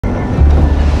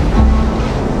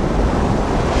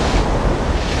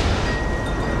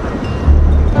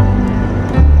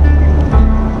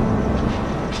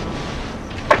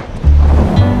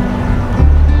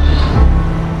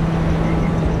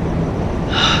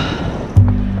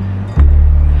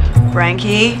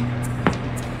Frankie?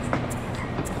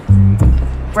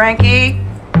 Frankie?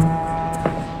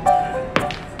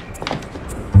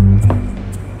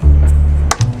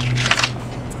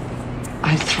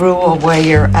 I threw away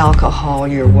your alcohol.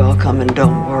 You're welcome, and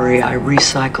don't worry, I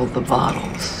recycled the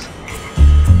bottles.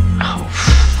 Oh.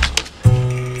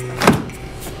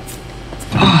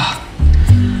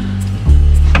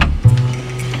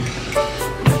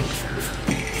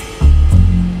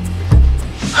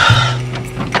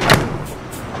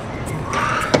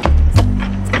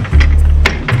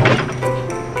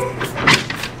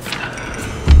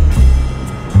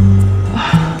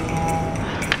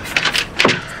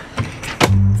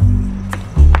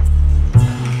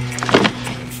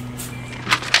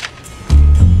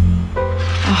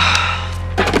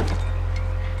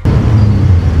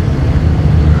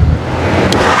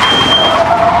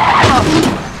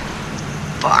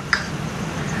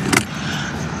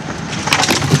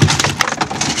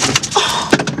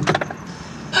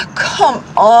 Come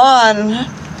on.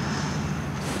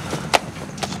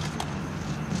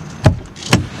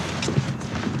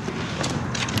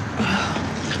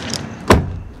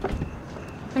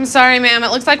 I'm sorry, ma'am. It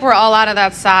looks like we're all out of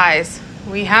that size.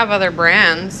 We have other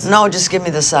brands. No, just give me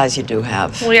the size you do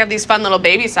have. We have these fun little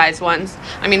baby size ones.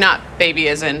 I mean, not baby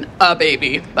as in a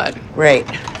baby, but... Great.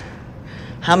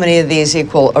 How many of these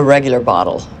equal a regular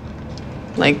bottle?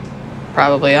 like,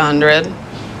 probably 100.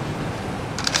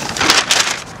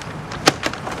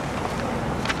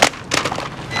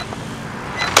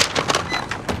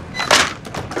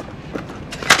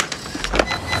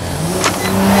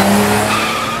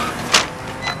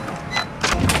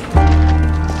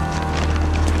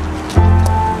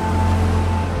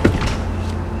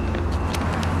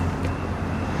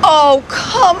 Oh,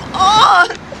 come on!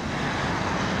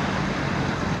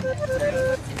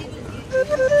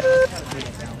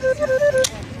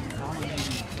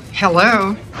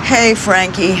 Hello? Hey,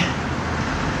 Frankie.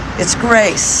 It's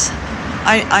Grace.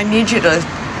 I need you to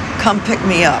come pick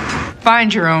me up.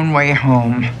 Find your own way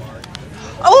home.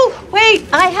 Oh, wait,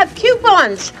 I have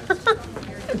coupons.